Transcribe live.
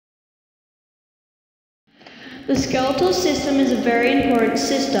The skeletal system is a very important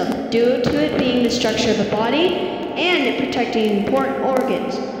system due to it being the structure of the body and it protecting important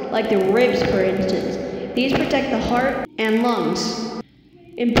organs, like the ribs for instance. These protect the heart and lungs.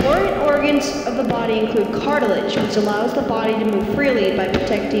 Important organs of the body include cartilage, which allows the body to move freely by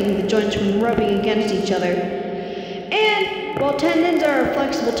protecting the joints from rubbing against each other. And while tendons are a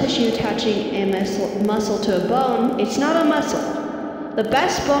flexible tissue attaching a muscle to a bone, it's not a muscle. The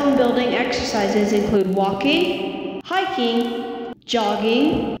best bone building exercises include walking, hiking,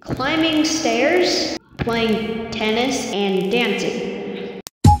 jogging, climbing stairs, playing tennis, and dancing.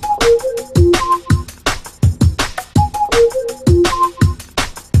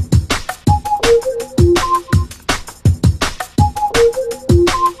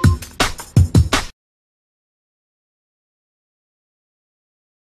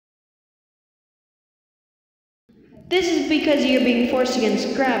 This is because you're being forced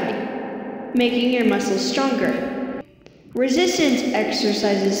against gravity, making your muscles stronger. Resistance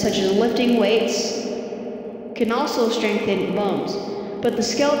exercises such as lifting weights can also strengthen bones, but the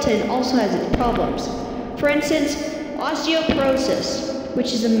skeleton also has its problems. For instance, osteoporosis,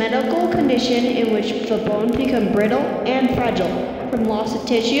 which is a medical condition in which the bones become brittle and fragile from loss of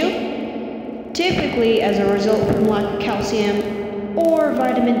tissue, typically as a result from lack of calcium or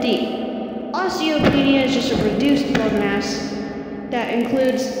vitamin D. Osteopenia is just a reduced bone mass that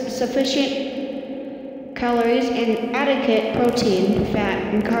includes sufficient calories and adequate protein, fat,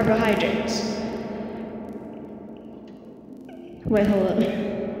 and carbohydrates. Wait, hold up.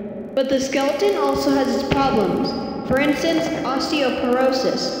 But the skeleton also has its problems. For instance,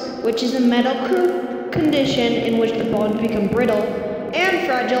 osteoporosis, which is a medical condition in which the bones become brittle and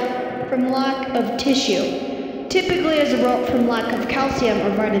fragile from lack of tissue, typically as a result from lack of calcium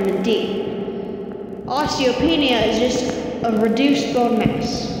or vitamin D. Osteopenia is just a reduced bone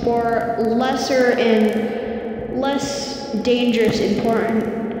mass, or lesser and less dangerous important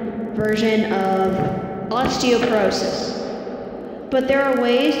version of osteoporosis. But there are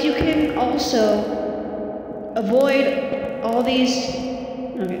ways you can also avoid all these.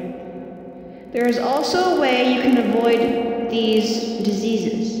 There is also a way you can avoid these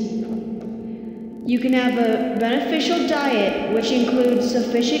diseases. You can have a beneficial diet which includes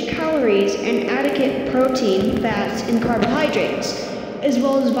sufficient calories and adequate protein, fats, and carbohydrates, as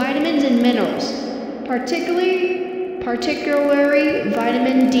well as vitamins and minerals, particularly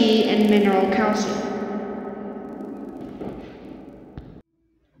vitamin D and mineral calcium.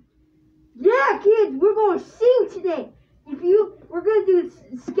 Yeah, kids, we're going to sing today. We're going to do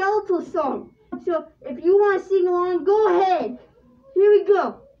a skeletal song. So if you want to sing along, go ahead. Here we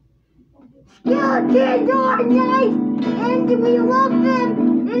go. Skeletons are nice, and we love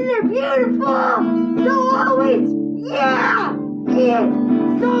them, and they're beautiful. So always, yeah,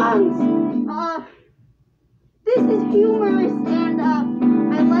 and songs. This is humorous, and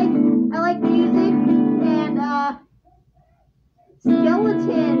I like music, and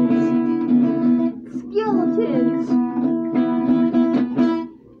skeletons.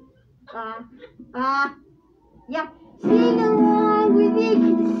 Yeah. Sing along with me,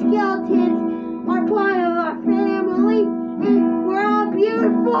 'cause the skeletons are part of our family, and we're all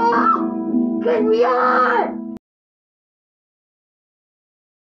beautiful, 'cause we are!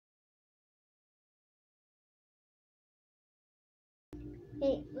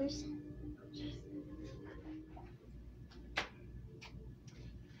 Hey, where's...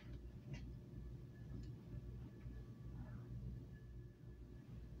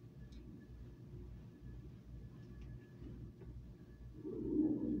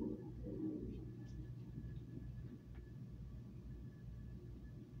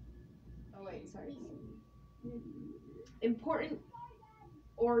 Sorry. Important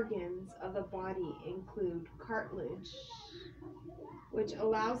organs of the body include cartilage, which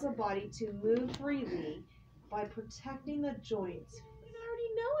allows the body to move freely by protecting the joints. I already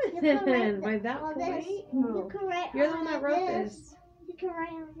know it. By that point, You can write you're the one that wrote this. You can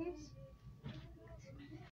write on this.